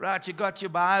Right, you got your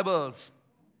Bibles.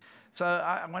 So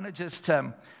I want to just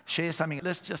share something.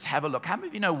 Let's just have a look. How many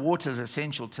of you know water is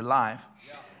essential to life?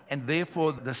 Yeah. And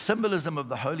therefore, the symbolism of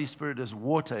the Holy Spirit as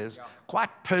water is quite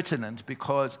pertinent,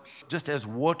 because just as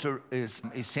water is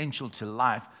essential to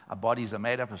life, our bodies are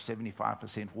made up of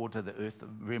 75% water, the earth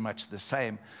very much the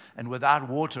same. And without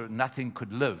water, nothing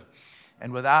could live.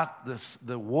 And without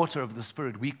the water of the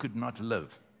Spirit, we could not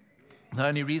live. The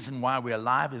only reason why we're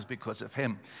alive is because of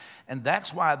Him. And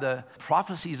that's why the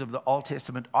prophecies of the Old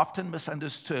Testament, often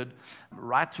misunderstood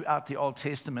right throughout the Old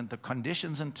Testament, the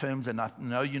conditions and terms, and I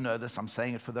know you know this, I'm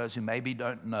saying it for those who maybe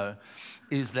don't know,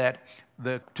 is that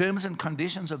the terms and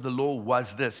conditions of the law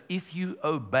was this: if you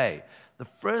obey, the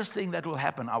first thing that will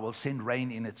happen, I will send rain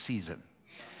in its season.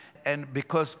 And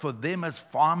because for them as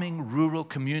farming rural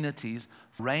communities,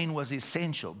 rain was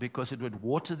essential, because it would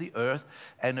water the earth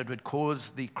and it would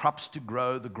cause the crops to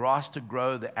grow, the grass to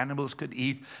grow, the animals could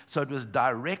eat. So it was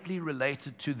directly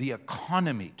related to the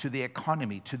economy, to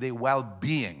their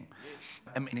well-being.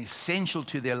 I mean, essential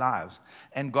to their lives.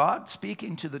 And God,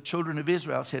 speaking to the children of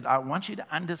Israel, said, I want you to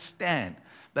understand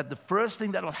that the first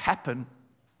thing that will happen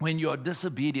when you're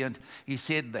disobedient, He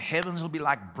said, the heavens will be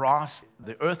like brass,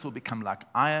 the earth will become like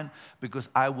iron, because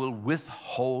I will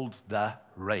withhold the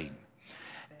rain.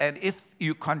 And if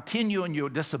you continue in your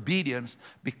disobedience,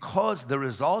 because the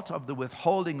result of the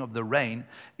withholding of the rain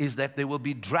is that there will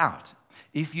be drought.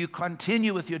 If you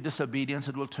continue with your disobedience,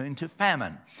 it will turn to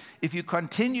famine. If you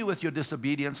continue with your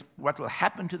disobedience, what will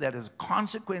happen to that as a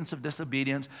consequence of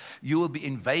disobedience, you will be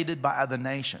invaded by other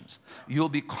nations. You will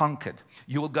be conquered.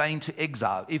 You will go into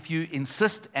exile. If you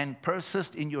insist and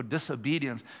persist in your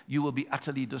disobedience, you will be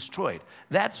utterly destroyed.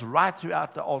 That's right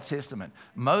throughout the Old Testament.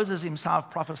 Moses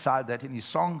himself prophesied that in his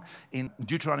song in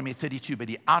Deuteronomy 32, but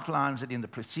he outlines it in the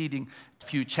preceding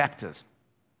few chapters.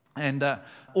 And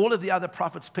all of the other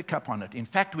prophets pick up on it. In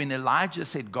fact, when Elijah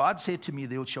said, God said to me,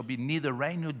 there shall be neither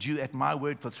rain nor dew at my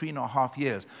word for 3.5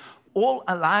 years. All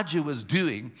Elijah was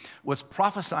doing was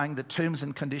prophesying the terms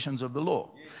and conditions of the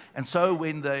law. And so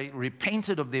when they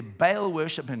repented of their Baal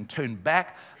worship and turned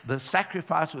back, the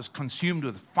sacrifice was consumed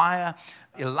with fire.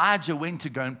 Elijah went to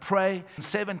go and pray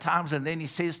 7 times, and then he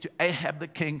says to Ahab the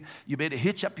king, you better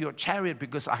hitch up your chariot,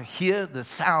 because I hear the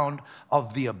sound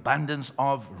of the abundance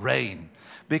of rain.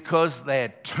 Because they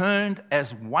had turned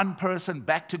as one person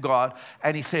back to God,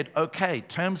 and he said, okay,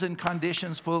 terms and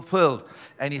conditions fulfilled.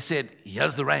 And he said,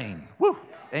 here's the rain. Woo!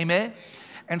 Amen?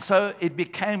 And so it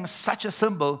became such a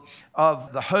symbol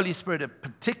of the Holy Spirit,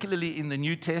 particularly in the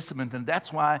New Testament. And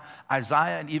that's why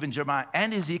Isaiah and even Jeremiah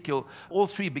and Ezekiel, all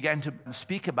three began to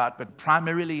speak about, but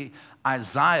primarily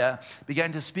Isaiah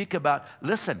began to speak about,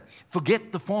 listen,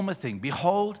 forget the former thing.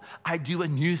 Behold, I do a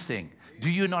new thing. Do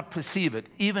you not perceive it?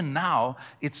 Even now,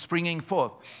 it's springing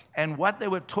forth. And what they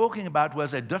were talking about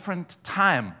was a different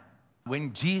time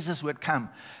when Jesus would come,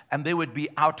 and there would be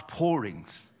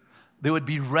outpourings. There would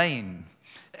be rain.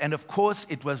 And of course,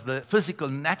 it was the physical,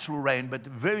 natural rain, but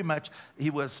very much he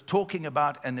was talking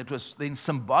about, and it was then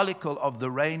symbolical of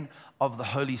the rain of the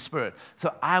Holy Spirit.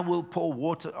 So I will pour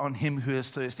water on him who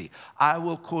is thirsty. I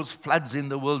will cause floods in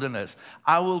the wilderness.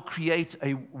 I will create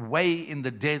a way in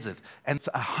the desert and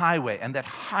a highway, and that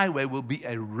highway will be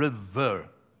a river.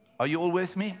 Are you all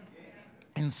with me?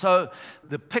 And so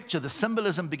the picture, the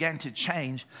symbolism began to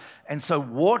change. And so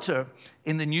water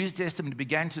in the New Testament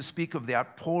began to speak of the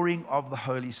outpouring of the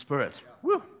Holy Spirit.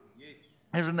 Woo.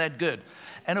 Isn't that good?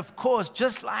 And of course,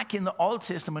 just like in the Old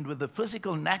Testament, where the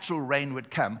physical, natural rain would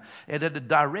come, it had a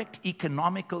direct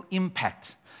economical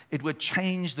impact. It would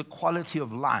change the quality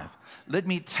of life. Let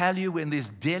me tell you, when there's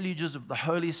deluges of the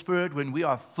Holy Spirit, when we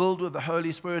are filled with the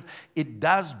Holy Spirit, it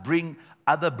does bring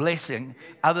other blessing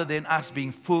other than us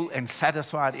being full and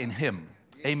satisfied in Him.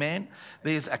 Amen?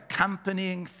 There's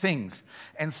accompanying things.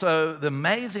 And so the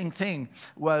amazing thing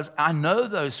was, I know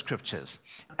those scriptures,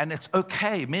 and it's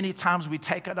okay. Many times we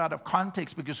take it out of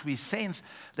context because we sense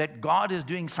that God is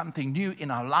doing something new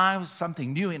in our lives,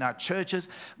 something new in our churches,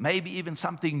 maybe even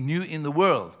something new in the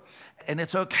world. And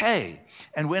it's okay.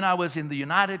 And when I was in the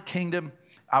United Kingdom,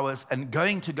 I was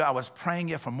praying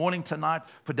here from morning to night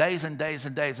for days and days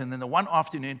and days. And then the one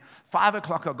afternoon, 5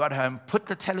 o'clock, I got home, put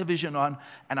the television on,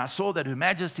 and I saw that Her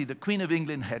Majesty, the Queen of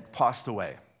England, had passed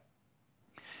away.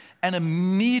 And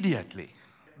immediately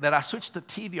that I switched the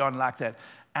TV on like that,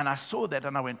 and I saw that,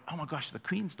 and I went, oh my gosh, the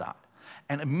Queen's died.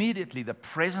 And immediately the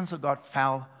presence of God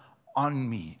fell on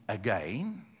me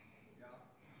again.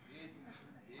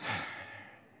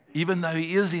 Even though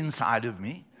He is inside of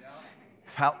me,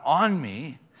 fell on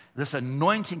me, this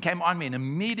anointing came on me, and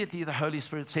immediately the Holy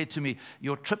Spirit said to me,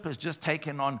 your trip has just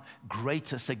taken on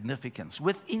greater significance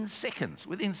within seconds.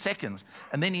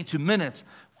 And then into minutes,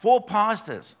 four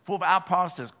of our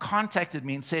pastors contacted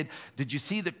me and said, did you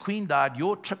see the Queen died?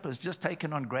 Your trip has just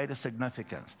taken on greater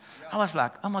significance. I was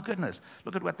like, oh my goodness,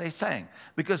 look at what they're saying.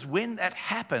 Because when that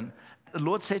happened, the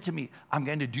Lord said to me, I'm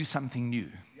going to do something new.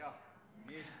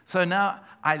 So now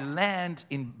I land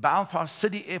in Belfast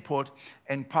City Airport,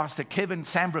 and Pastor Kevin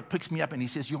Sambrook picks me up and he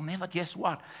says, you'll never guess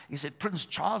what. He said, Prince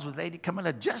Charles with Lady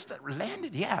Camilla just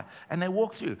landed here. And they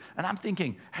walk through. And I'm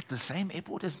thinking, at the same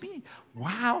airport as me?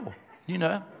 Wow.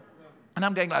 And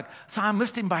I'm going like, so I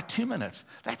missed him by 2 minutes.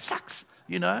 That sucks.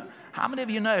 How many of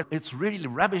you know it's really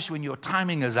rubbish when your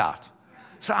timing is out?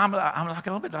 So I'm like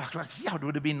a little bit like, yeah, it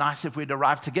would have been nice if we'd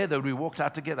arrived together. We walked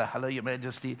out together. Hello, Your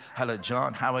Majesty. Hello,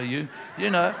 John. How are you?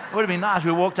 It would have been nice.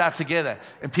 We walked out together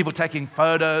and people taking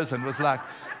photos, and it was like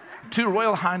two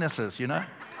royal highnesses,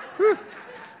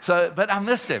 So, but I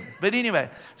missed him. But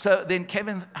anyway, so then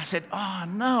I said, oh,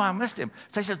 no, I missed him.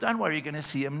 So he says, don't worry, you're going to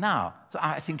see him now. So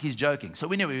I think he's joking. So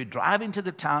anyway, we drive into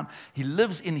the town. He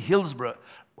lives in Hillsborough,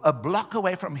 a block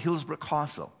away from Hillsborough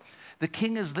Castle. The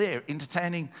king is there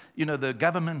entertaining, the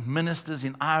government ministers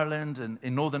in Ireland and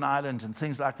in Northern Ireland and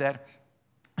things like that.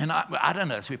 And I don't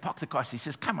know. So we park the car. He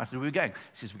says, come, I said, where are we going? He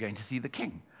says, we're going to see the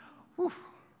king. Whew.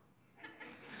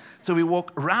 So we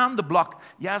walk around the block.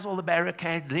 Here's all the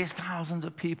barricades. There's thousands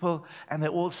of people, and they're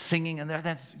all singing, and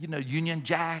there's Union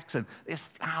Jacks, and there's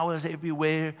flowers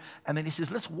everywhere. And then he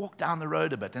says, let's walk down the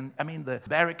road a bit. And the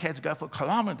barricades go for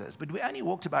kilometers, but we only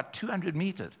walked about 200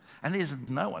 meters, and there's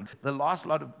no one. The last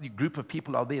group of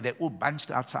people are there. They're all bunched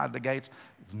outside the gates.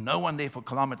 There's no one there for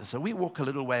kilometers. So we walk a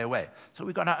little way away. So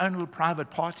we got our own little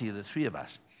private party, the three of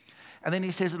us. And then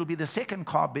he says, it'll be the second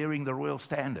car bearing the royal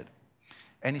standard.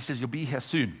 And he says, you'll be here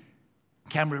soon.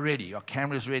 Camera ready, your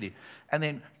camera's ready. And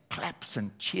then claps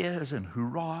and cheers and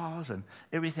hurrahs and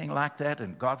everything like that,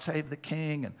 and God save the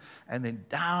king, and then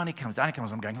down he comes. I'm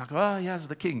going like, oh, here's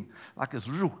the king. Like this,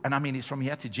 and he's from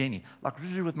here to Jenny, like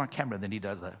with my camera, and then he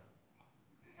does that.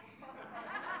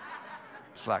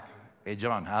 It's like, hey,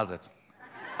 John, how's it?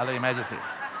 Hello, Your Majesty.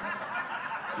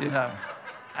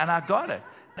 And I got it.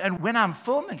 And when I'm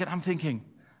filming it, I'm thinking,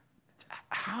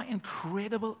 how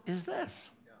incredible is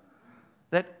this?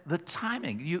 That the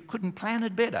timing, you couldn't plan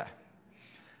it better.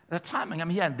 The timing, I'm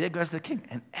here, and there goes the king.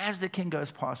 And as the king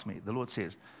goes past me, the Lord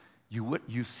says,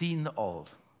 you've seen the old,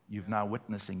 you've now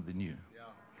witnessing the new. Yeah.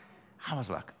 I was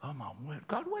like, oh my word,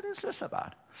 God, what is this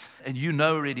about? And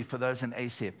already, for those in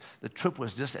ACF, the trip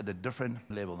was just at a different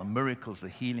level. The miracles, the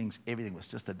healings, everything was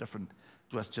just different.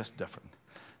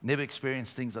 Never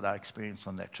experienced things that I experienced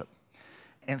on that trip.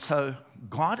 And so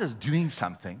God is doing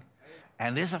something,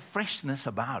 and there's a freshness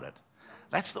about it.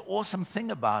 That's the awesome thing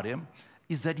about him,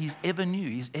 is that he's ever new,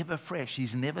 he's ever fresh,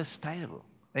 he's never stale.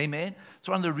 Amen? It's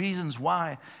one of the reasons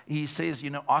why he says,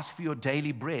 ask for your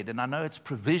daily bread. And I know it's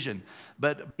provision,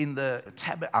 but in the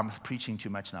I'm preaching too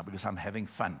much now because I'm having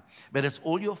fun. But it's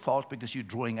all your fault because you're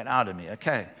drawing it out of me,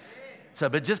 okay? So,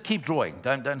 but just keep drawing.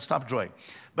 Don't stop drawing.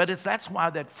 But that's why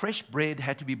that fresh bread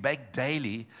had to be baked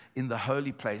daily in the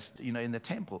holy place, in the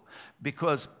temple.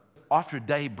 Because after a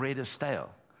day, bread is stale.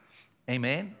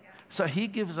 Amen? So he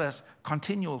gives us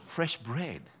continual fresh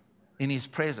bread in his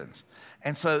presence.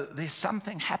 And so there's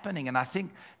something happening, and I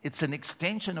think it's an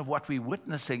extension of what we're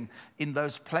witnessing in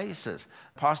those places.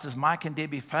 Pastors Mike and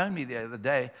Debbie phoned me the other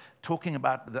day talking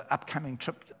about the upcoming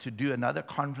trip to do another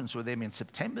conference with them in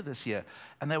September this year.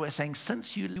 And they were saying,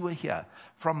 since you were here,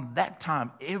 from that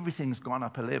time, everything's gone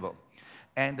up a level.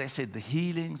 And they said the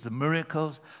healings, the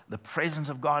miracles, the presence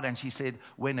of God. And she said,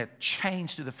 when it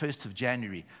changed to the 1st of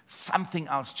January, something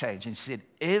else changed. And she said,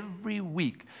 every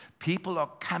week, people are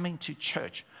coming to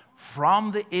church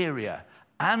from the area,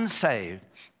 unsaved,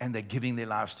 and they're giving their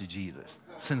lives to Jesus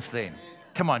since then.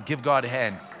 Come on, give God a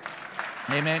hand.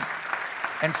 Amen.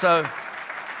 And so,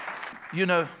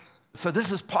 so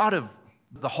this is part of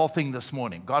the whole thing this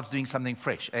morning. God's doing something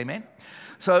fresh. Amen.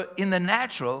 So in the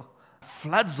natural,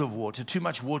 floods of water, too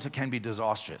much water can be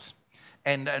disastrous.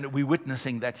 And we're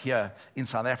witnessing that here in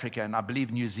South Africa. And I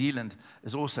believe New Zealand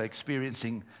is also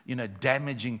experiencing,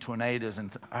 damaging tornadoes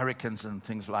and hurricanes and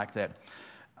things like that.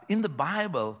 In the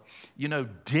Bible,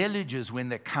 deluges, when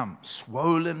they come,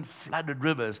 swollen, flooded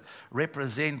rivers,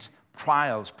 represent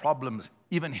trials, problems,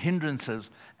 even hindrances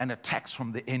and attacks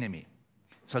from the enemy.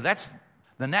 So that's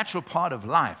the natural part of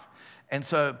life. And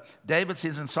so David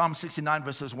says in Psalm 69,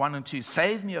 verses 1 and 2,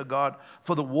 "Save me, O God,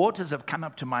 for the waters have come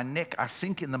up to my neck. I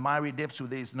sink in the miry depths where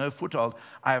there is no foothold.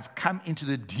 I have come into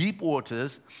the deep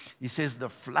waters." He says, "The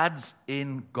floods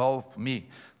engulf me."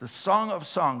 The Song of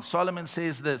Songs, Solomon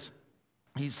says this.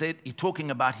 He's talking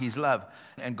about his love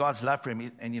and God's love for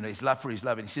him, and his love for his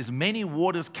love. And he says, "Many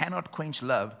waters cannot quench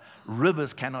love,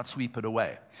 rivers cannot sweep it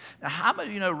away." Now, how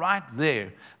many right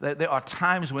there that there are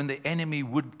times when the enemy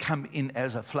would come in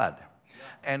as a flood?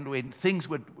 And when things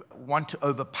would want to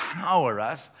overpower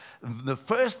us, the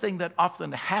first thing that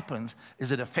often happens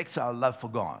is it affects our love for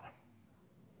God.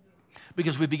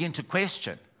 Because we begin to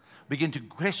question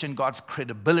God's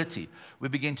credibility. We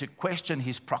begin to question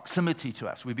his proximity to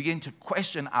us. We begin to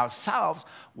question ourselves,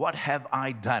 what have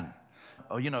I done?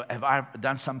 Or, have I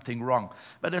done something wrong?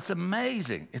 But it's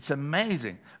amazing. It's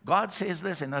amazing. God says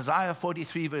this in Isaiah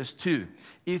 43, verse 2.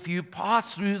 "If you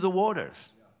pass through the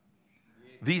waters,"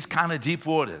 these kind of deep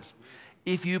waters,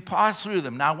 "if you pass through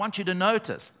them." Now, I want you to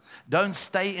notice, don't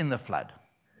stay in the flood.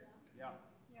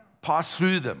 Pass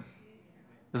through them.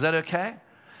 Is that okay?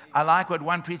 I like what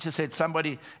one preacher said.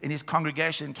 Somebody in his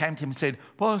congregation came to him and said,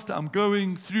 "Pastor, I'm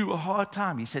going through a hard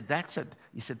time." He said, "That's it."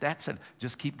 He said, "That's it.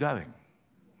 Just keep going."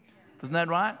 Isn't that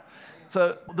right?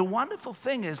 So the wonderful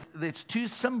thing is there's two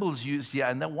symbols used here,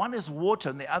 and the one is water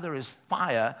and the other is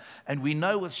fire. And we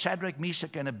know with Shadrach,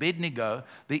 Meshach, and Abednego,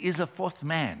 there is a fourth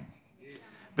man.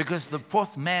 Because the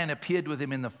fourth man appeared with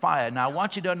him in the fire. Now, I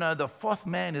want you to know the fourth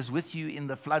man is with you in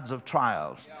the floods of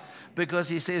trials. Because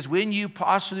he says, "When you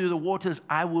pass through the waters,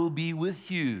 I will be with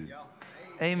you."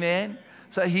 Amen.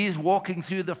 So he's walking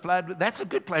through the flood. That's a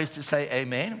good place to say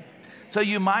amen. So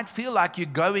you might feel like you're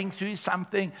going through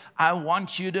something. I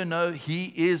want you to know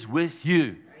he is with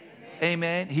you.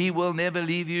 Amen. He will never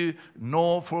leave you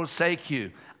nor forsake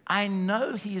you. I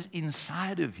know he's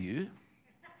inside of you.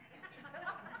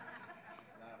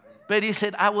 But he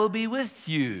said, "I will be with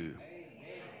you,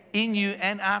 in you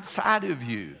and outside of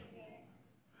you."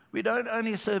 We don't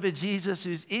only serve a Jesus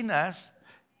who's in us,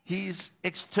 he's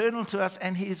external to us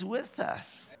and he's with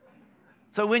us.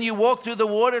 So when you walk through the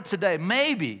water today,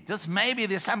 maybe, just maybe,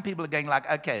 there's some people are going like,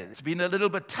 "Okay, it's been a little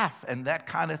bit tough," and that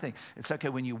kind of thing. It's okay.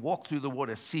 When you walk through the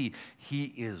water, see, he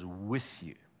is with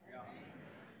you.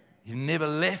 He never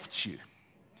left you.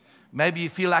 Maybe you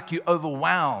feel like you're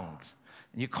overwhelmed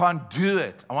and you can't do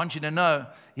it. I want you to know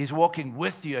he's walking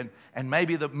with you. And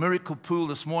maybe the miracle pool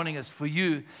this morning is for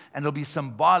you, and it'll be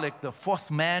symbolic. The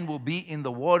fourth man will be in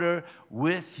the water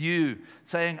with you,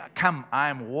 saying, "Come,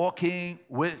 I'm walking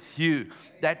with you."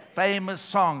 That famous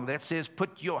song that says,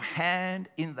 "Put your hand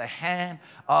in the hand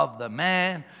of the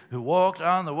man who walked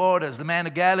on the waters," the man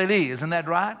of Galilee. Isn't that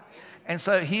right? And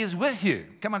so he is with you.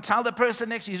 Come on, tell the person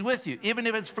next to you, he's with you. Even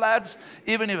if it's floods,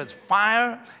 even if it's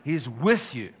fire, he's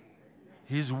with you.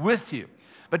 He's with you.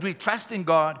 But we trust in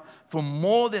God for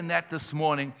more than that this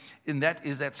morning, and that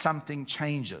is that something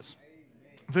changes.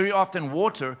 Very often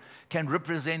water can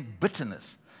represent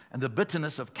bitterness, and the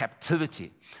bitterness of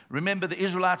captivity. Remember the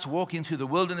Israelites walking through the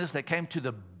wilderness, they came to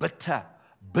the bitter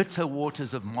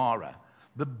waters of Marah.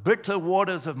 The bitter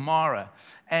waters of Marah,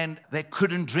 and they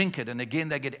couldn't drink it. And again,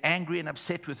 they get angry and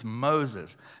upset with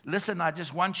Moses. Listen, I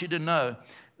just want you to know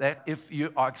that if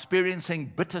you are experiencing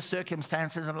bitter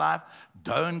circumstances in life,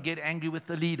 don't get angry with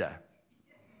the leader.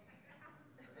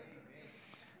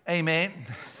 Amen.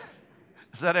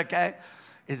 Is that okay?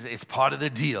 It's part of the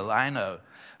deal, I know.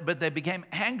 But they became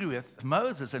angry with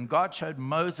Moses, and God showed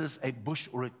Moses a bush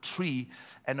or a tree.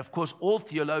 And of course, all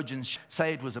theologians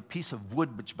say it was a piece of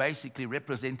wood, which basically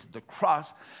represented the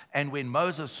cross. And when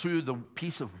Moses threw the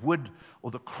piece of wood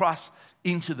or the cross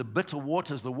into the bitter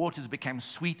waters, the waters became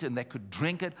sweet and they could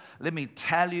drink it. Let me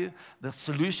tell you, the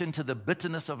solution to the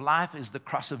bitterness of life is the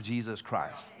cross of Jesus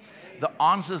Christ. The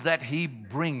answers that he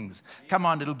brings. Come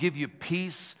on, it'll give you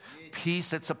peace. Peace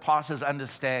that surpasses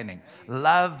understanding.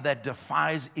 Love that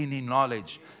defies any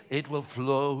knowledge. It will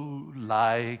flow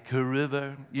like a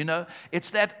river. You know, it's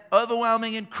that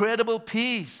overwhelming, incredible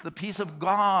peace, the peace of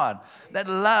God, that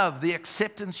love, the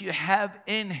acceptance you have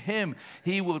in him.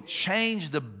 He will change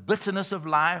the bitterness of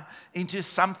life into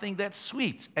something that's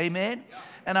sweet. Amen?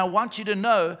 And I want you to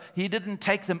know, he didn't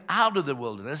take them out of the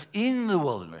wilderness, in the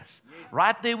wilderness.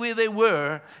 Right there where they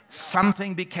were,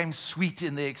 something became sweet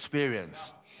in their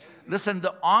experience. Listen,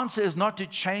 the answer is not to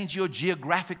change your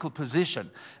geographical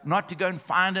position, not to go and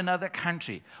find another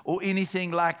country or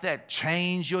anything like that.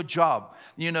 Change your job,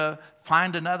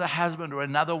 find another husband or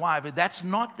another wife. That's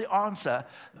not the answer.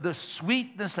 The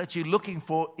sweetness that you're looking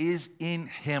for is in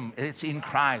him. It's in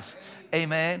Christ.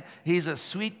 Amen. He's a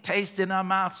sweet taste in our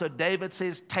mouth. So David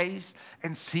says, taste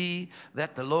and see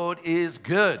that the Lord is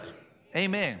good.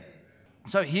 Amen.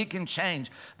 So he can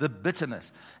change the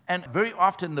bitterness. And very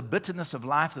often the bitterness of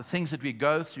life, the things that we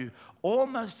go through,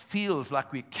 almost feels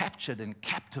like we're captured and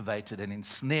captivated and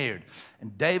ensnared.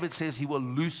 And David says he will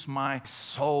loose my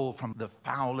soul from the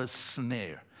foulest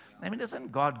snare. I mean,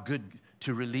 isn't God good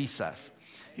to release us?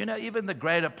 You know, even the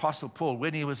great apostle Paul,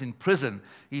 when he was in prison,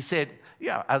 he said,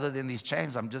 yeah, other than these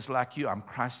chains, I'm just like you. I'm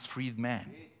Christ's freed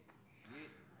man.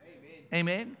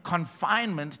 Amen.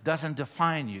 Confinement doesn't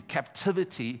define you.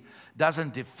 Captivity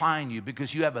doesn't define you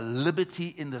because you have a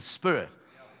liberty in the Spirit.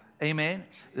 Amen.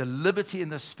 The liberty in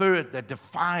the Spirit that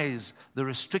defies the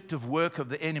restrictive work of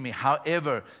the enemy.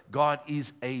 However, God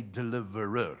is a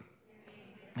deliverer.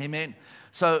 Amen.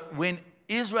 So when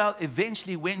Israel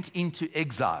eventually went into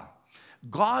exile,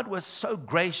 God was so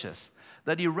gracious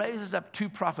that he raises up 2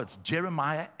 prophets,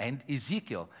 Jeremiah and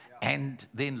Ezekiel, and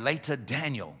then later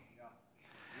Daniel.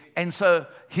 And so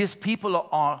his people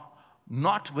are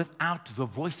not without the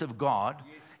voice of God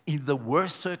in the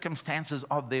worst circumstances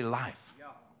of their life.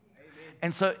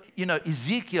 And so, you know,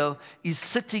 Ezekiel is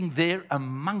sitting there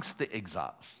amongst the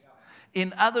exiles.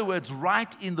 In other words,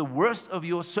 right in the worst of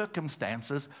your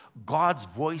circumstances, God's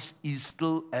voice is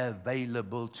still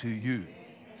available to you.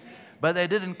 But they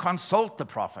didn't consult the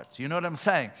prophets. You know what I'm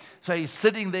saying? So he's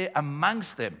sitting there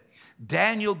amongst them.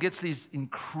 Daniel gets these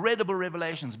incredible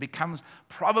revelations, becomes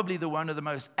probably one of the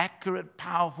most accurate,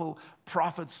 powerful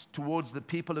prophets towards the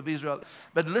people of Israel.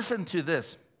 But listen to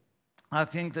this. I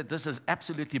think that this is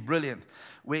absolutely brilliant,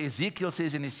 where Ezekiel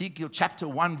says in Ezekiel chapter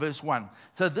 1, verse 1.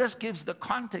 So this gives the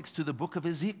context to the book of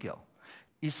Ezekiel.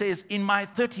 He says, in my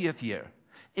 30th year,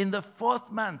 in the 4th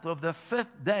month of the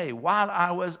 5th day, while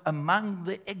I was among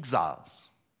the exiles.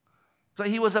 So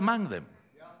he was among them.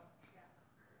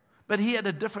 But he had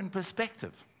a different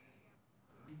perspective.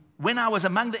 When I was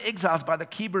among the exiles by the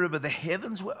Kidron River, the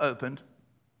heavens were opened,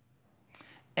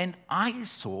 and I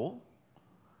saw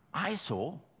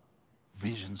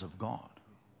visions of God.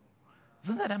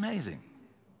 Isn't that amazing?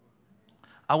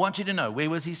 I want you to know, where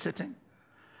was he sitting?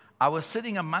 I was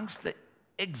sitting amongst the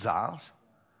exiles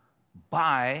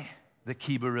by the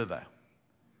Kidron River.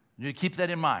 You keep that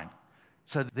in mind.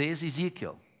 So there's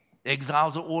Ezekiel.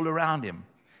 Exiles are all around him.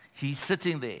 He's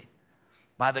sitting there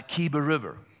by the Kidron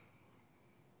River.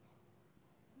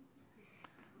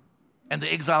 And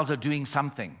the exiles are doing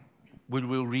something.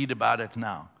 We'll read about it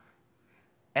now.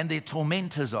 And their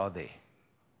tormentors are there,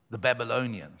 the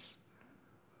Babylonians.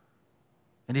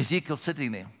 And Ezekiel's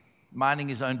sitting there, minding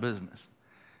his own business.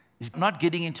 He's not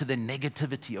getting into the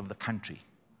negativity of the country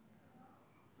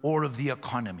or of the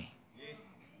economy.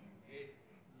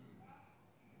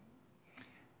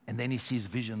 And then he sees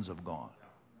visions of God.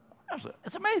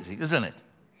 It's amazing, isn't it?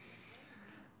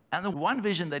 And the one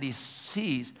vision that he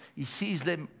sees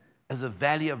them as a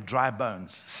valley of dry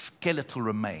bones, skeletal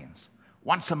remains.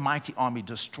 Once a mighty army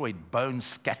destroyed, bones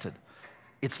scattered.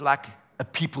 It's like a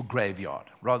people graveyard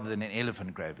rather than an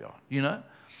elephant graveyard, you know?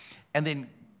 And then,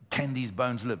 can these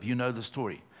bones live? You know the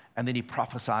story. And then he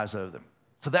prophesies over them.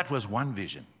 So that was one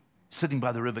vision. Sitting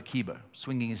by the river Kidron,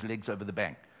 swinging his legs over the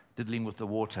bank, diddling with the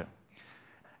water.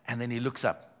 And then he looks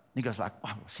up. And he goes like,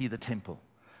 wow, see the temple.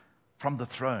 From the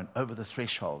throne, over the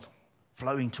threshold,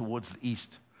 flowing towards the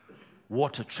east,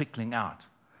 water trickling out.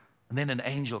 And then an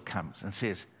angel comes and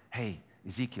says, hey,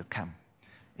 Ezekiel, come.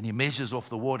 And he measures off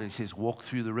the water. He says, walk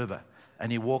through the river.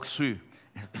 And he walks through.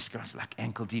 And this goes like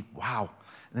ankle deep. Wow.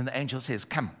 And then the angel says,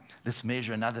 come, let's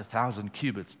measure another 1,000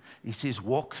 cubits. He says,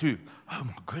 walk through. Oh,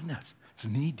 my goodness. It's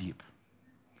knee deep.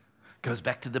 Goes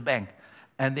back to the bank.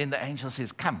 And then the angel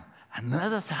says, come,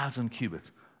 another 1,000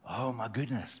 cubits. Oh, my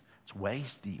goodness. It's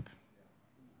waist deep.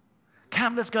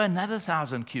 Come, let's go another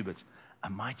 1,000 cubits. A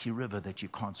mighty river that you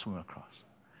can't swim across.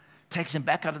 Takes him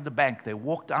back out of the bank. They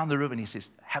walk down the river and he says,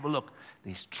 have a look.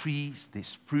 There's trees,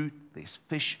 there's fruit, there's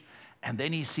fish. And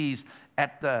then he sees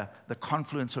at the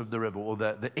confluence of the river, or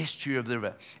the estuary of the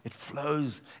river, it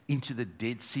flows into the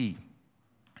Dead Sea.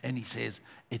 And he says,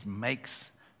 it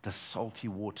makes the salty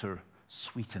water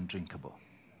sweet and drinkable.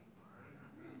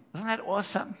 Isn't that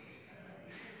awesome?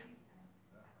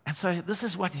 And so this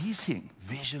is what he's seeing,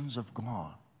 visions of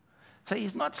God. So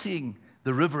he's not seeing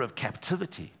the river of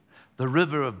captivity, the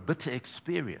river of bitter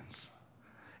experience.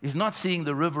 He's not seeing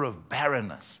the river of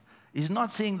barrenness. He's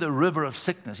not seeing the river of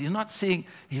sickness. He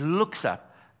looks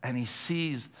up and he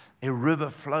sees a river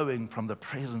flowing from the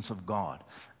presence of God.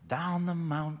 Down the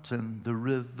mountain, the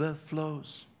river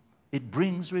flows. It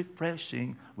brings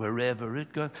refreshing wherever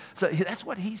it goes. So that's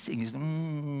what he's seeing. He's,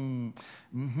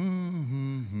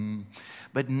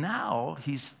 But now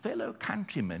his fellow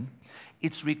countrymen,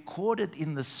 it's recorded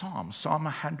in the Psalm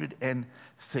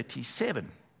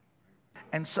 137.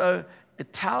 And so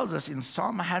it tells us in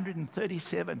Psalm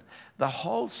 137, the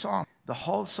whole psalm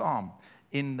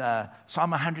in Psalm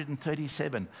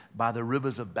 137, by the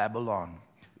rivers of Babylon,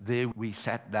 there we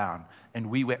sat down and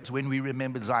we wept when we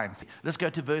remembered Zion. Let's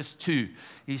go to verse 2.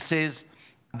 He says,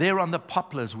 there on the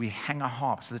poplars we hang our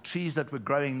harps, the trees that were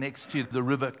growing next to the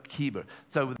river Chebar.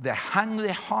 So they hung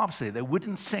their harps there. They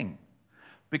wouldn't sing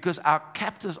because our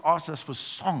captors asked us for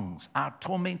songs. Our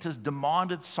tormentors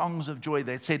demanded songs of joy.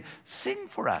 They said, sing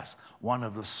for us one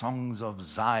of the songs of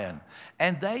Zion.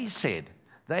 And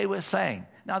they were saying,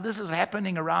 now this is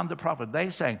happening around the prophet.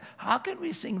 They're saying, how can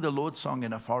we sing the Lord's song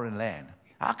in a foreign land?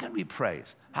 How can we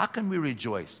praise? How can we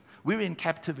rejoice? We're in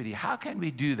captivity. How can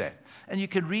we do that? And you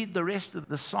can read the rest of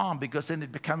the psalm, because then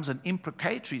it becomes an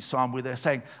imprecatory psalm where they're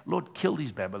saying, Lord, kill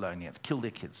these Babylonians, kill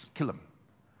their kids, kill them.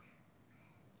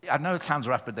 I know it sounds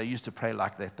rough, but they used to pray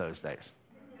like that those days.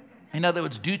 In other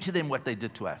words, do to them what they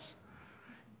did to us.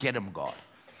 Get them, God.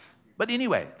 But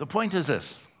anyway, the point is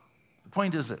this. They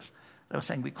were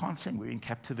saying, we can't sing, we're in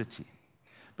captivity.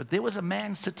 But there was a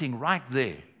man sitting right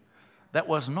there that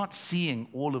was not seeing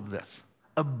all of this,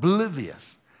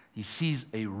 oblivious. He sees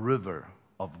a river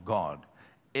of God,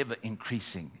 ever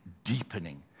increasing,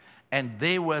 deepening. And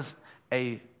there was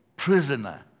a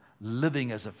prisoner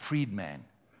living as a freedman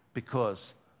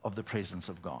because of the presence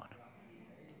of God.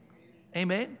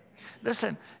 Amen?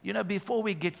 Listen, before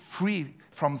we get free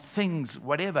from things,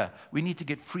 whatever, we need to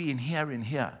get free in here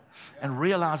and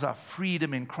realize our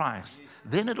freedom in Christ.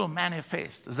 Then it'll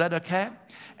manifest. Is that okay?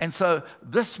 And so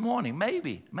this morning,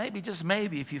 maybe, just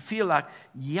maybe, if you feel like,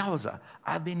 yowza,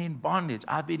 I've been in bondage,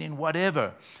 I've been in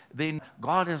whatever, then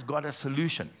God has got a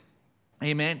solution.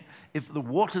 Amen. If the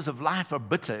waters of life are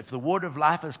bitter, if the water of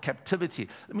life is captivity,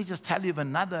 let me just tell you of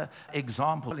another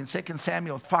example. In 2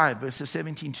 Samuel 5, verses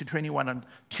 17 to 21, on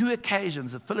 2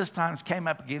 occasions, the Philistines came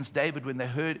up against David when they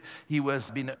heard he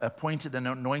was being appointed and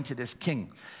anointed as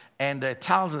king. And it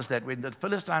tells us that when the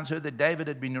Philistines heard that David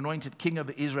had been anointed king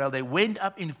of Israel, they went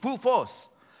up in full force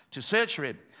to search for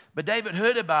him. But David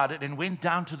heard about it and went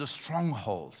down to the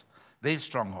stronghold. Their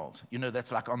stronghold,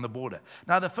 that's like on the border.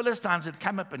 Now the Philistines had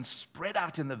come up and spread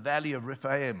out in the valley of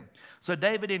Rephaim. So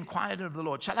David inquired of the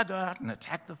Lord, shall I go out and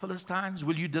attack the Philistines?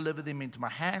 Will you deliver them into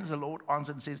my hands? The Lord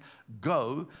answered and says,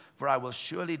 go, for I will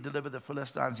surely deliver the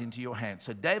Philistines into your hands.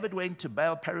 So David went to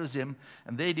Baal Perazim,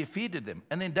 and they defeated them.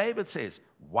 And then David says,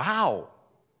 wow,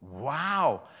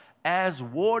 as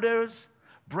waters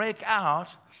break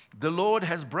out, the Lord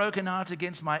has broken out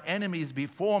against my enemies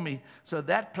before me. So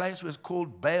that place was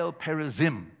called Baal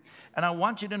Perazim. And I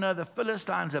want you to know the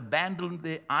Philistines abandoned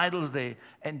their idols there,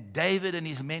 and David and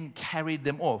his men carried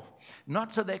them off.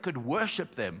 Not so they could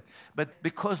worship them, but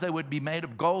because they would be made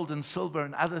of gold and silver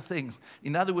and other things.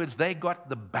 In other words, they got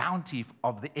the bounty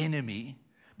of the enemy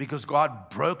because God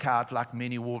broke out like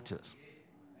many waters.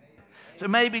 So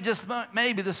maybe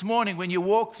this morning when you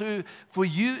walk through, for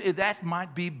you, that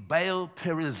might be Baal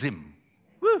Perazim.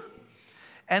 Woo!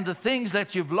 And the things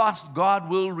that you've lost,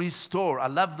 God will restore. I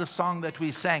love the song that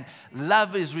we sang.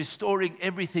 Love is restoring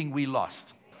everything we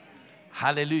lost.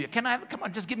 Hallelujah. Come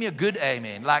on, just give me a good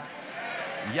amen. Like,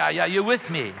 yeah, you're with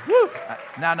me. Woo!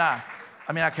 Now.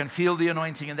 I can feel the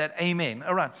anointing in that. Amen.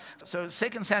 All right. So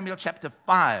 2 Samuel chapter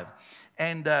 5.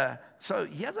 And so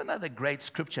here's another great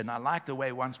scripture, and I like the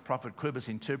way once Prophet Quibus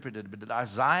interpreted it, but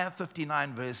Isaiah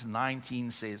 59 verse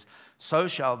 19 says, so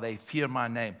shall they fear my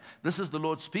name. This is the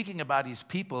Lord speaking about his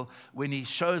people when he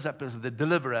shows up as the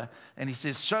deliverer, and he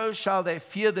says, so shall they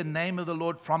fear the name of the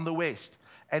Lord from the west,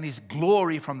 and his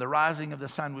glory from the rising of the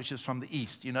sun, which is from the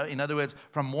east. In other words,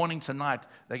 from morning to night,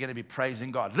 they're going to be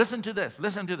praising God. Listen to this.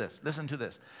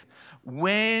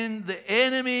 When the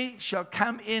enemy shall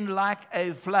come in like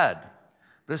a flood,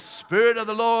 the Spirit of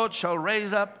the Lord shall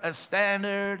raise up a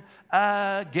standard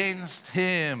against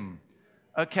him.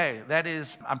 Okay,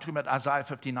 I'm talking about Isaiah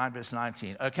 59 verse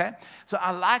 19, okay? So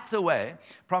I like the way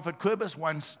Prophet Quibus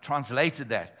once translated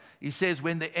that. He says,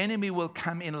 when the enemy will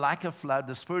come in like a flood,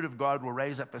 the Spirit of God will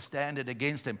raise up a standard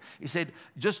against him. He said,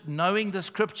 just knowing the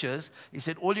scriptures, he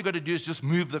said, all you got to do is just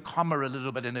move the comma a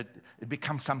little bit and it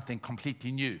becomes something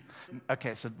completely new.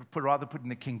 Okay, so rather put in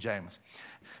the King James.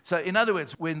 So in other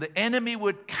words, when the enemy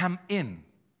would come in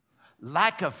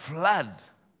like a flood,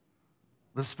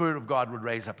 the Spirit of God would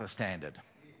raise up a standard.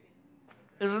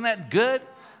 Isn't that good?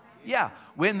 Yeah.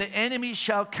 When the enemy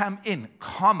shall come in,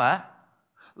 comma,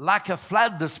 like a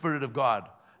flood, the Spirit of God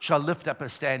shall lift up a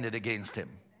standard against him.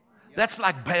 That's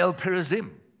like Baal Perazim.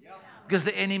 Because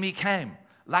the enemy came.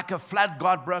 Like a flood,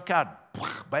 God broke out.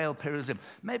 Baal Perazim.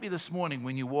 Maybe this morning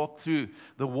when you walk through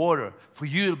the water, for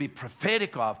you it'll be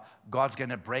prophetic of God's going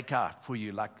to break out for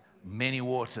you like many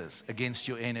waters against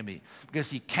your enemy. Because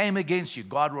he came against you,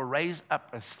 God will raise up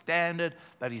a standard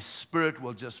that his Spirit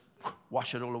will just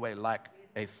wash it all away like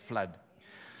a flood.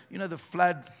 You know, the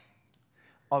flood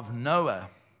of Noah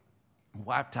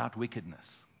wiped out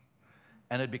wickedness,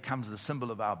 and it becomes the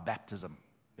symbol of our baptism.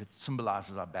 It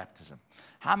symbolizes our baptism.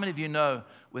 How many of you know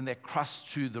when they crossed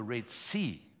through the Red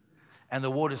Sea and the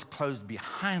waters closed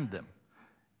behind them,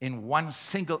 in one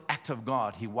single act of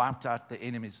God, he wiped out the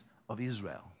enemies of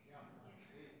Israel?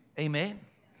 Amen?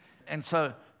 And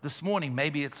so this morning,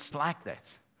 maybe it's like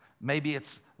that. Maybe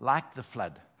it's like the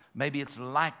flood. Maybe it's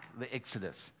like the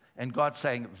Exodus. And God's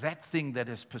saying, that thing that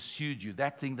has pursued you,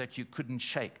 that thing that you couldn't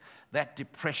shake, that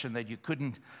depression that you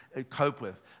couldn't cope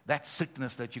with, that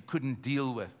sickness that you couldn't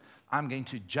deal with, I'm going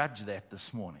to judge that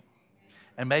this morning.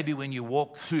 And maybe when you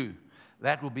walk through,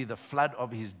 that will be the flood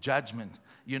of his judgment.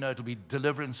 You know, it'll be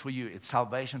deliverance for you. It's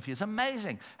salvation for you. It's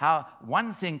amazing how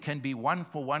one thing can be one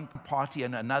for one party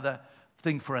and another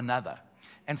thing for another.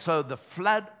 And so the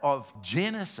flood of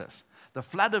Genesis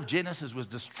was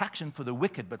destruction for the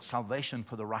wicked, but salvation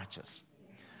for the righteous.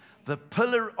 The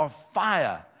pillar of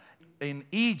fire in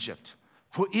Egypt,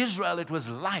 for Israel it was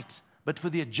light, but for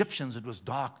the Egyptians it was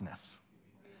darkness.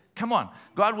 Come on,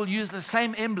 God will use the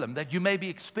same emblem that you may be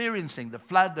experiencing, the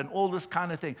flood and all this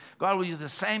kind of thing. God will use the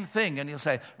same thing, and he'll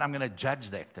say, I'm going to judge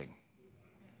that thing.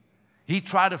 He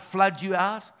tried to flood you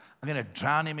out, I'm going to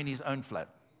drown him in his own flood.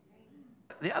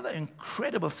 The other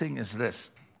incredible thing is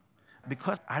this.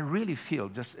 Because I really feel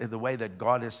just the way that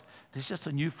God is, there's just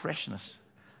a new freshness.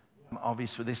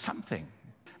 Obviously, there's something.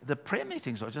 The prayer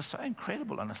meetings are just so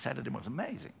incredible on a Saturday morning. It's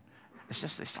amazing. It's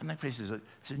just there's something fresh.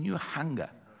 It's a new hunger.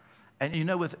 And you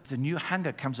know, with the new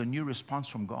hunger comes a new response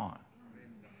from God.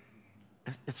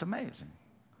 It's amazing.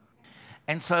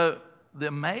 And so the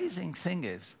amazing thing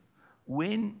is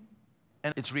and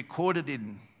it's recorded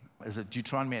in, is it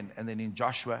Deuteronomy and then in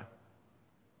Joshua,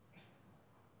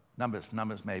 Numbers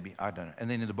maybe, I don't know. And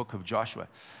then in the book of Joshua,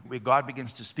 where God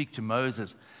begins to speak to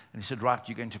Moses, and he said, right,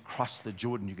 you're going to cross the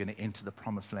Jordan, you're going to enter the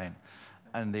promised land.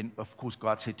 And then, of course,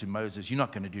 God said to Moses, you're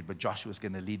not going to do it, but Joshua's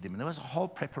going to lead them. And there was a whole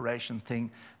preparation thing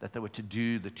that they were to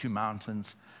do, the two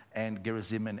mountains, and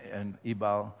Gerizim and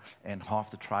Ebal, and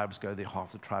half the tribes go there,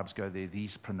 half the tribes go there.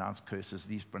 These pronounced curses,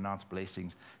 these pronounced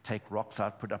blessings, take rocks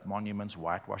out, put up monuments,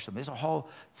 whitewash them. There's a whole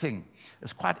thing.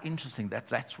 It's quite interesting.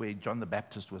 That's where John the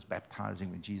Baptist was baptizing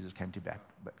when Jesus came to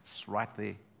baptize. It's right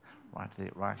there.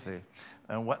 Right there.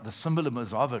 And what the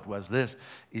symbolism of it was this,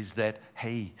 is that,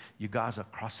 hey, you guys are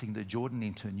crossing the Jordan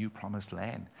into a new promised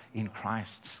land in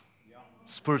Christ.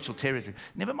 Spiritual territory.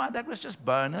 Never mind, that was just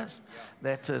bonus.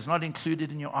 That is not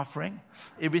included in your offering.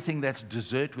 Everything that's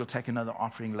dessert, we'll take another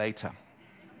offering later.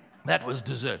 That was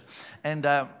dessert. And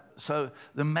so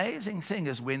the amazing thing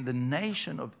is when the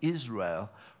nation of Israel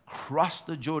crossed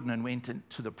the Jordan and went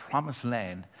into the promised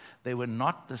land, they were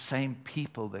not the same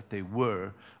people that they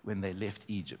were when they left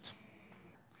Egypt.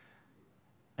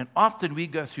 And often we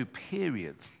go through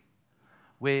periods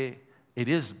where it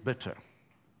is bitter,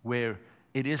 where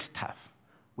it is tough,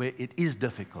 where it is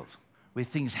difficult, where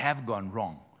things have gone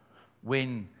wrong,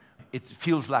 when it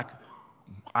feels like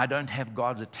I don't have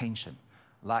God's attention.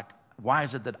 Like, why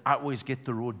is it that I always get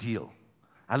the raw deal?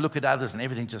 I look at others and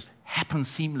everything just happens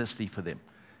seamlessly for them.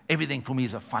 Everything for me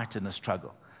is a fight and a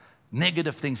struggle.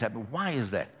 Negative things happen. Why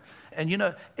is that? And you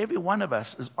know, every one of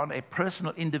us is on a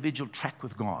personal, individual track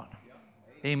with God.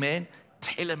 Amen?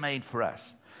 Tailor-made for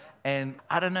us. And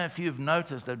I don't know if you've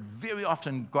noticed that very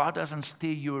often God doesn't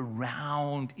steer you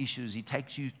around issues. He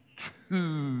takes you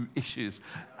through issues.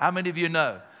 How many of you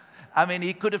know? I mean,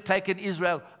 he could have taken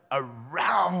Israel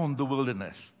around the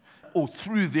wilderness or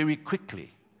through very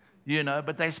quickly, you know,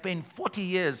 but they spent 40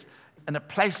 years in a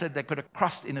place that they could have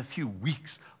crossed in a few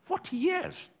weeks. 40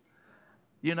 years,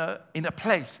 you know, in a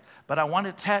place. But I want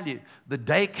to tell you, the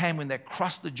day came when they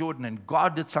crossed the Jordan and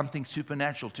God did something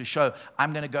supernatural to show,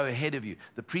 I'm going to go ahead of you.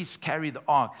 The priests carry the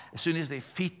ark. As soon as their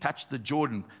feet touch the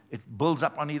Jordan, it builds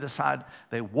up on either side.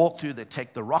 They walk through, they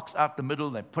take the rocks out the middle,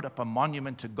 they put up a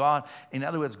monument to God. In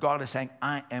other words, God is saying,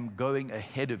 I am going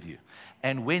ahead of you.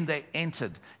 And when they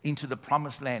entered into the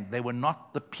promised land, they were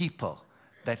not the people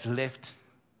that left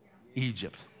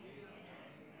Egypt.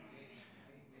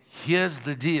 Here's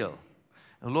the deal.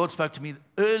 The Lord spoke to me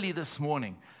early this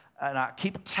morning, and I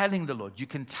keep telling the Lord, you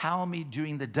can tell me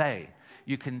during the day.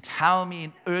 You can tell me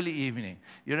in early evening.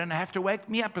 You don't have to wake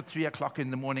me up at 3 o'clock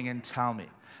in the morning and tell me.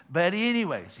 But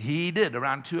anyways, he did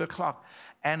around 2 o'clock.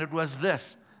 And it was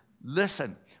this.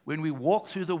 Listen, when we walk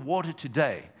through the water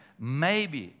today,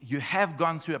 maybe you have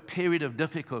gone through a period of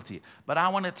difficulty. But I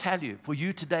want to tell you, for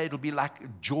you today, it'll be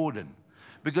like Jordan.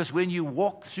 Because when you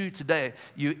walk through today,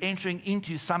 you're entering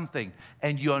into something,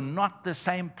 and you're not the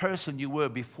same person you were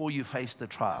before you faced the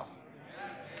trial.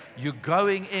 You're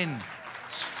going in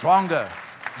stronger.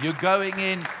 You're going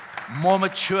in more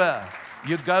mature.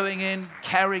 You're going in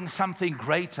carrying something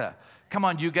greater. Come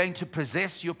on, you're going to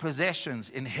possess your possessions,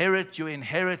 inherit your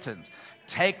inheritance,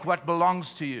 take what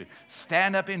belongs to you,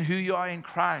 stand up in who you are in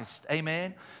Christ.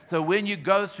 Amen. So when you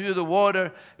go through the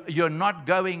water, you're not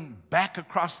going back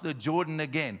across the Jordan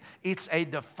again. It's a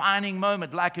defining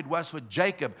moment, like it was for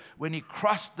Jacob when he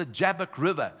crossed the Jabbok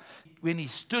River. When he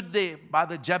stood there by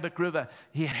the Jabbok River,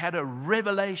 he had a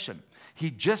revelation.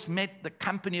 He just met the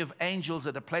company of angels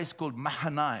at a place called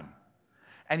Mahanaim.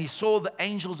 And he saw the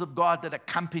angels of God that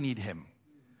accompanied him,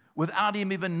 without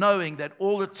him even knowing that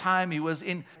all the time he was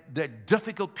in the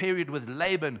difficult period with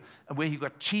Laban, where he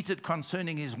got cheated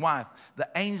concerning his wife. The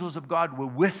angels of God were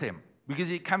with him, because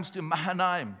he comes to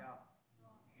Mahanaim.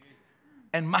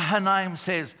 And Mahanaim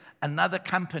says, another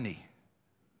company.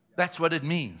 That's what it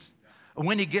means. And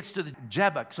when he gets to the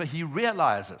Jabbok, so he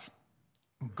realizes,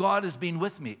 God has been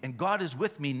with me, and God is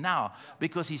with me now,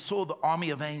 because he saw the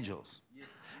army of angels.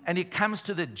 And he comes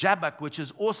to the Jabbok, which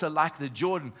is also like the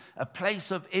Jordan, a place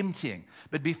of emptying.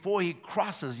 But before he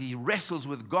crosses, he wrestles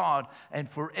with God, and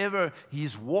forever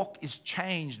his walk is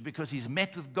changed, because he's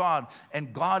met with God,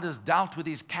 and God has dealt with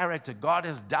his character. God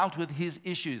has dealt with his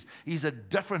issues. He's a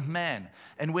different man.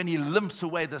 And when he limps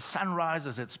away, the sun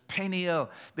rises. It's Peniel,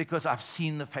 because I've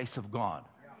seen the face of God.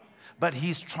 But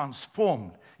he's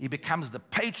transformed. He becomes the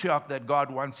patriarch that God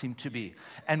wants him to be.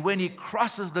 And when he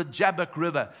crosses the Jabbok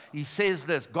River, he says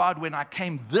this, God, when I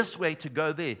came this way to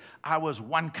go there, I was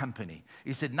one company.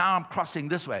 He said, now I'm crossing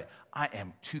this way. I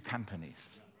am two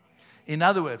companies. In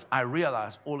other words, I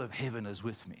realize all of heaven is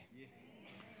with me.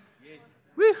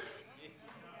 Woo.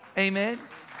 Amen.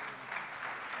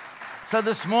 So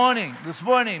this morning,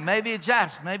 maybe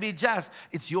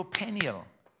it's your Peniel.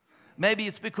 Maybe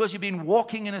it's because you've been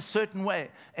walking in a certain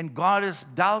way, and God has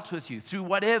dealt with you through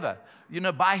whatever,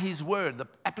 by his word, the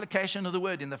application of the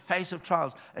word in the face of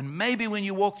trials. And maybe when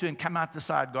you walk through and come out the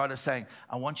side, God is saying,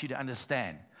 I want you to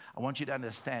understand. I want you to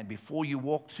understand, before you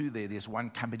walk through there's one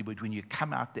company, but when you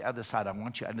come out the other side, I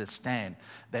want you to understand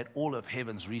that all of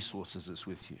heaven's resources is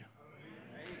with you.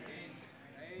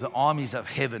 The armies of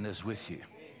heaven is with you.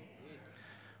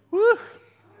 Woo!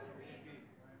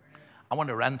 I want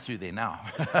to run through there now.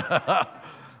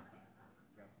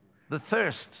 The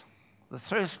thirst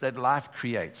that life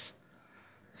creates.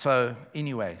 So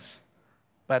anyways,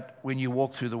 but when you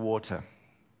walk through the water,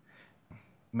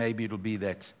 maybe it'll be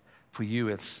that for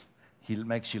you he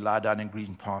makes you lie down in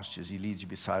green pastures. He leads you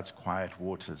beside quiet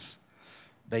waters.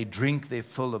 They drink their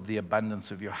fill of the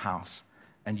abundance of your house,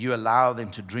 and you allow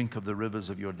them to drink of the rivers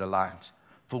of your delight.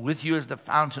 For with you is the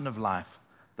fountain of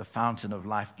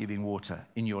life-giving water.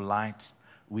 In your light,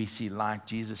 we see light.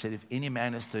 Jesus said, if any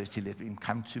man is thirsty, let him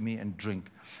come to me and drink.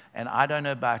 And I don't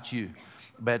know about you,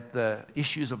 but the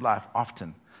issues of life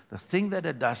often, the thing that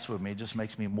it does for me just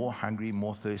makes me more hungry,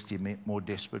 more thirsty, more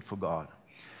desperate for God.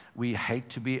 We hate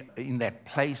to be in that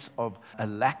place of a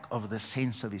lack of the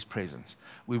sense of his presence,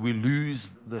 where we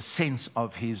lose the sense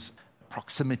of his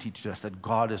proximity to us, that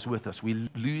God is with us. We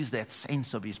lose that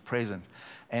sense of his presence.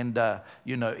 And,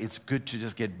 it's good to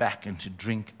just get back and to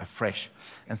drink afresh.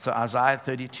 And so Isaiah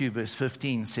 32 verse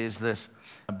 15 says this,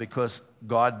 because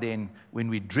God then, when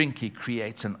we drink, he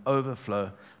creates an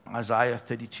overflow. Isaiah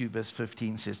 32 verse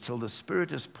 15 says, till the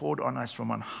Spirit is poured on us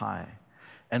from on high,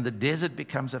 and the desert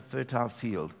becomes a fertile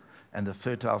field, and the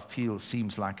fertile field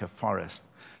seems like a forest.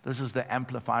 This is the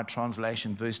Amplified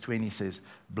Translation. Verse 20 says,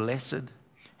 blessed,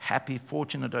 happy,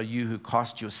 fortunate are you who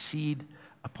cast your seed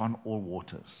upon all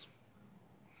waters.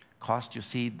 Cast your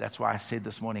seed. That's why I said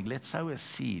this morning, let's sow a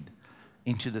seed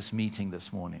into this meeting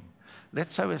this morning.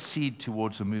 Let's sow a seed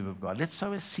towards the move of God. Let's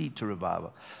sow a seed to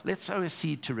revival. Let's sow a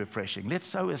seed to refreshing. Let's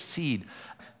sow a seed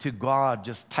to God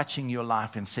just touching your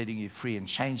life and setting you free and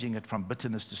changing it from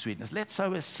bitterness to sweetness. Let's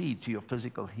sow a seed to your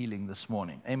physical healing this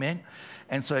morning. Amen?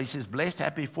 And so he says, blessed,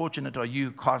 happy, fortunate are you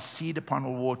who cast seed upon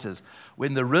all waters.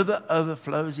 When the river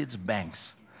overflows its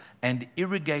banks and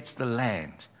irrigates the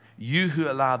land, you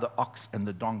who allow the ox and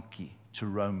the donkey to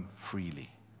roam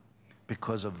freely.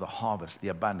 Because of the harvest, the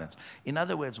abundance. In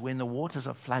other words, when the waters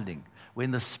are flooding,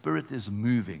 when the Spirit is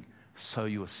moving, sow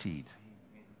your seed.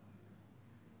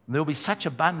 There'll be such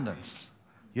abundance.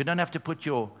 You don't have to put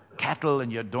your cattle and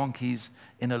your donkeys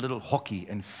in a little hockey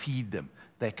and feed them.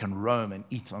 They can roam and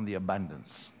eat on the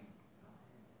abundance.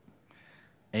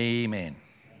 Amen.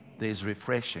 There's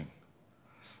refreshing.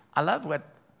 I love what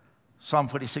Psalm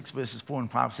 46 verses 4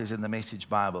 and 5 says in the Message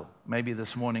Bible. Maybe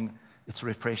this morning it's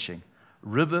refreshing.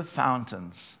 River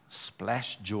fountains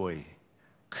splash joy,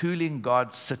 cooling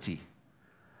God's city,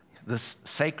 this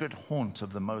sacred haunt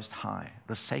of the Most High,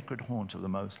 the sacred haunt of the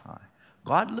Most High.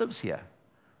 God lives here.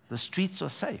 The streets are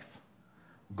safe.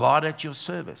 God at your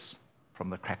service from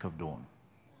the crack of dawn.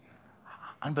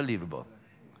 Unbelievable.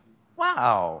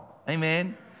 Wow.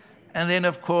 Amen. And then,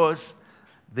 of course,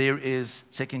 there is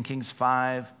 2 Kings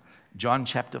 5, John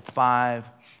chapter 5,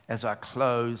 as I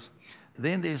close.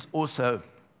 Then there's also,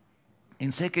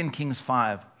 in 2 Kings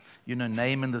 5,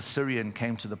 Naaman the Syrian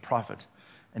came to the prophet,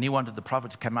 and he wanted the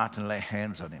prophet to come out and lay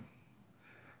hands on him.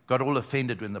 Got all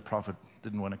offended when the prophet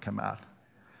didn't want to come out.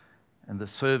 And the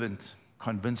servant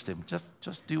convinced him,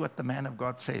 just do what the man of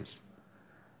God says.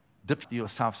 Dip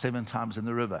yourself 7 times in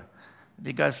the river. And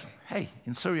he goes, hey,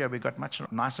 in Syria we've got much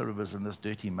nicer rivers than this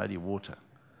dirty, muddy water.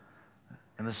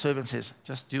 And the servant says,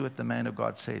 just do what the man of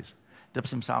God says. Dips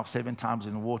himself 7 times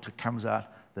in water, comes out,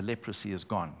 the leprosy is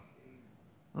gone.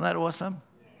 Isn't that awesome?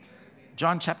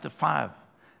 John chapter 5,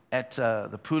 at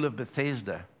the pool of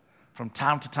Bethesda, from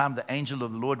time to time the angel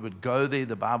of the Lord would go there,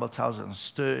 the Bible tells us, and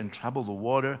stir and trouble the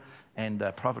water. And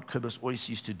Prophet Kobus always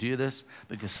used to do this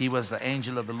because he was the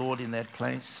angel of the Lord in that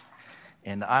place.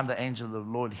 And I'm the angel of the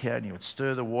Lord here, and he would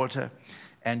stir the water.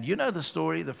 And you know the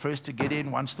story, the first to get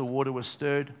in, once the water was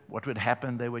stirred, what would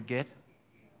happen? They would get.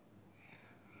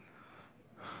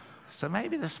 So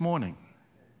maybe this morning,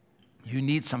 you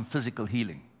need some physical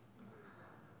healing.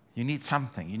 You need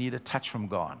something. You need a touch from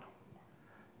God.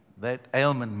 That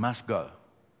ailment must go.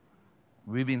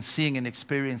 We've been seeing and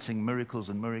experiencing miracles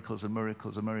and miracles and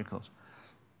miracles and miracles.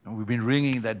 And we've been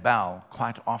ringing that bell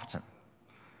quite often.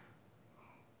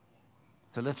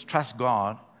 So let's trust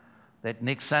God that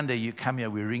next Sunday you come here,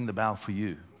 we ring the bell for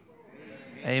you.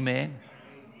 Amen.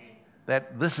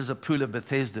 That this is a pool of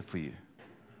Bethesda for you.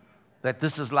 That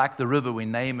this is like the river where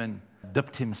Naaman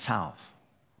dipped himself.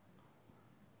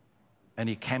 And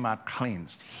he came out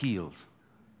cleansed, healed.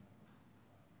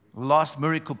 Last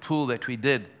miracle pool that we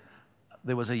did,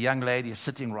 there was a young lady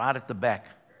sitting right at the back.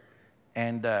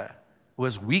 And it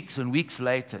was weeks and weeks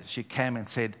later, she came and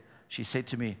she said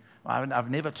to me, I've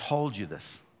never told you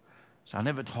this. So I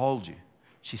never told you.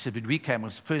 She said, but we came, it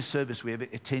was the first service we ever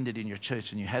attended in your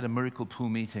church, and you had a miracle pool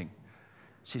meeting.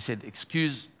 She said,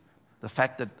 excuse the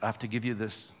fact that I have to give you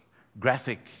this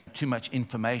graphic, too much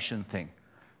information thing.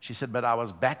 She said, but I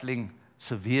was battling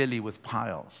severely with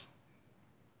piles.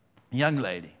 Young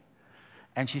lady.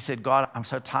 And she said, God, I'm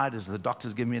so tired as the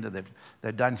doctors give me it,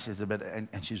 they've done. She said,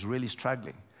 and she's really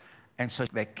struggling. And so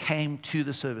they came to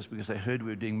the service because they heard we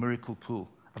were doing miracle pool.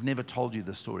 I've never told you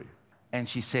this story. And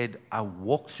she said, I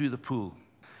walked through the pool.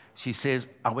 She says,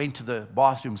 I went to the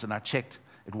bathrooms and I checked.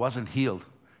 It wasn't healed.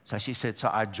 So she said, so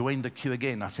I joined the queue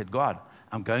again. I said, God,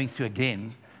 I'm going through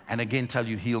again and again till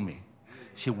you heal me.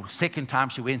 Second time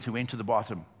she went to the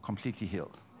bathroom, completely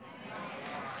healed.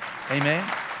 Amen.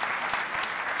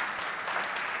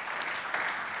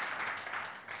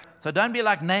 So don't be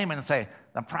like Naaman and say,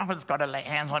 the prophet's got to lay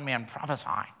hands on me and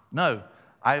prophesy. No,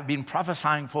 I've been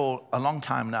prophesying for a long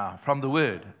time now from the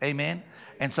word. Amen.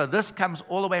 And so this comes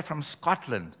all the way from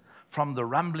Scotland, from the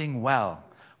Rumbling Well,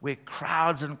 where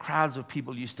crowds and crowds of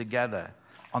people used to gather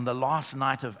on the last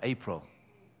night of April,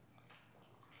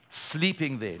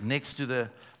 sleeping there next to the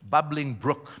bubbling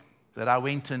brook that I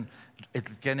went in.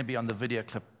 It's going to be on the video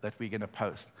clip that we're going to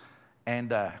post.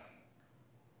 And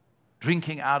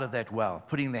drinking out of that well,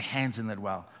 putting their hands in that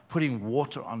well, putting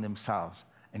water on themselves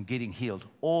and getting healed.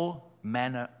 All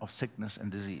manner of sickness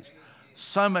and disease.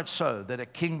 So much so that a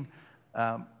king,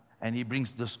 and he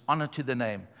brings dishonor to the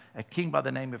name, a king by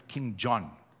the name of King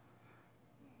John,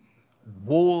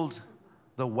 walled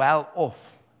the well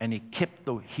off, and he kept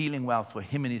the healing well for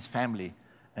him and his family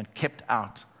and kept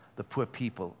out the poor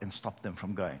people and stopped them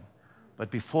from going. But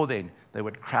before then, they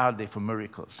would crowd there for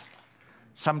miracles.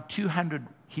 Some 200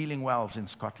 healing wells in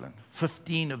Scotland,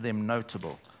 15 of them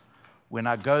notable. When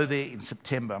I go there in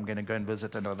September, I'm going to go and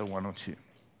visit another 1 or 2.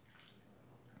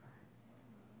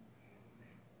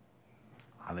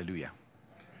 Hallelujah.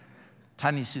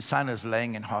 Tani Susanna is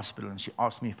laying in hospital, and she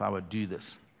asked me if I would do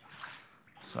this.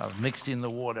 So I've mixed in the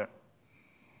water.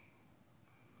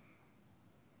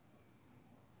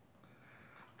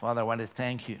 Father, I want to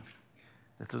thank you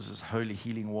that this is holy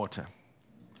healing water.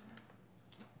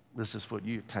 This is for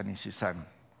you, Tani Susanna.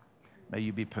 May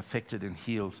you be perfected and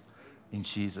healed in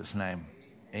Jesus' name.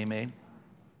 Amen.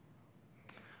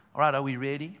 All right, are we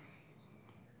ready?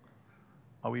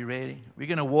 Are we ready? We're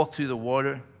going to walk through the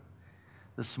water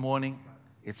this morning.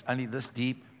 It's only this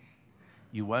deep.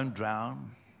 You won't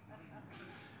drown.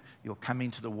 You'll come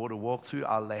into the water, walk through.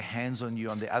 I'll lay hands on you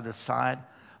on the other side.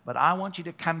 But I want you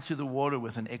to come through the water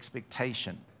with an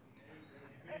expectation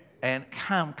And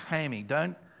come claiming.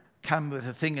 Don't come with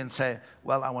a thing and say,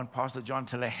 well, I want Pastor John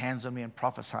to lay hands on me and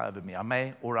prophesy over me. I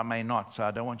may or I may not, so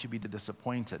I don't want you to be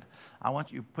disappointed. I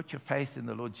want you to put your faith in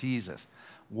the Lord Jesus.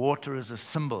 Water is a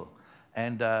symbol,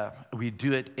 and we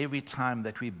do it every time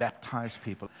that we baptize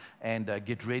people and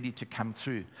get ready to come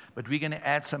through. But we're going to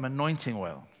add some anointing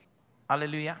oil.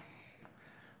 Hallelujah.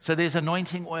 So there's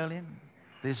anointing oil in.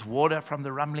 There's water from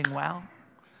the rumbling well.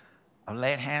 I've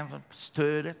laid hands on,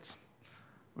 stirred it.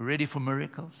 We're ready for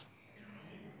miracles.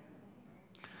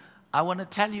 I want to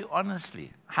tell you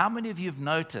honestly, how many of you have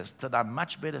noticed that I'm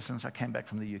much better since I came back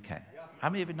from the UK? How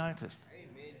many of you noticed?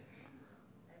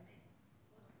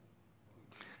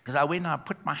 Because I went and I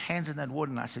put my hands in that water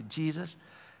and I said, Jesus,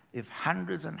 if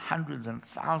hundreds and hundreds and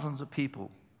thousands of people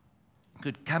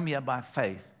could come here by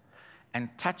faith and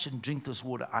touch and drink this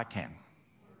water, I can.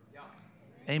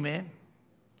 Amen.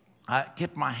 I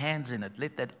kept my hands in it,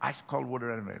 let that ice cold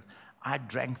water out of it. I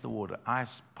drank the water. I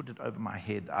put it over my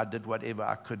head. I did whatever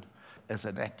I could as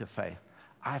an act of faith.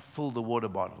 I filled the water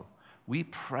bottle. We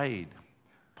prayed,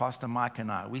 Pastor Mike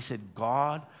and I. We said,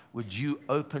 God, would you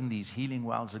open these healing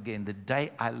wells again? The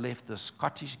day I left, the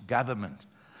Scottish government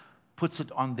puts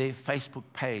it on their Facebook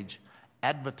page,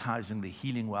 advertising the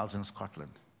healing wells in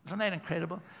Scotland. Isn't that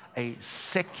incredible? A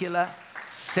secular,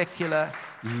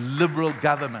 liberal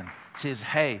government says,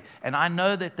 hey, and I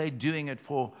know that they're doing it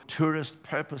for tourist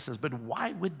purposes, but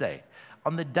why would they?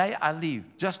 On the day I leave,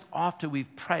 just after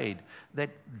we've prayed, that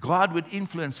God would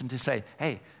influence them to say,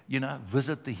 hey,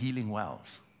 visit the healing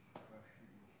wells.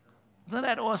 Isn't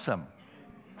that awesome?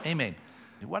 Amen.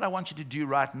 What I want you to do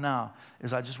right now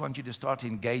is I just want you to start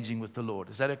engaging with the Lord.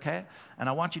 Is that okay? And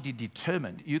I want you to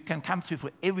determine. You can come through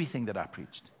for everything that I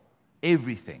preached.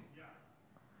 Everything.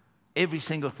 Every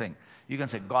single thing. You can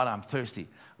say, God, I'm thirsty.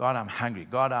 God, I'm hungry.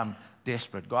 God, I'm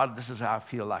desperate. God, this is how I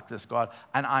feel like this. God,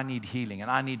 and I need healing, and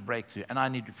I need breakthrough, and I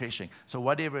need refreshing. So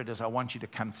whatever it is, I want you to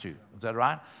come through. Is that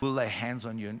right? We'll lay hands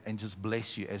on you and just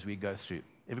bless you as we go through.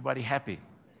 Everybody happy?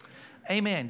 Amen.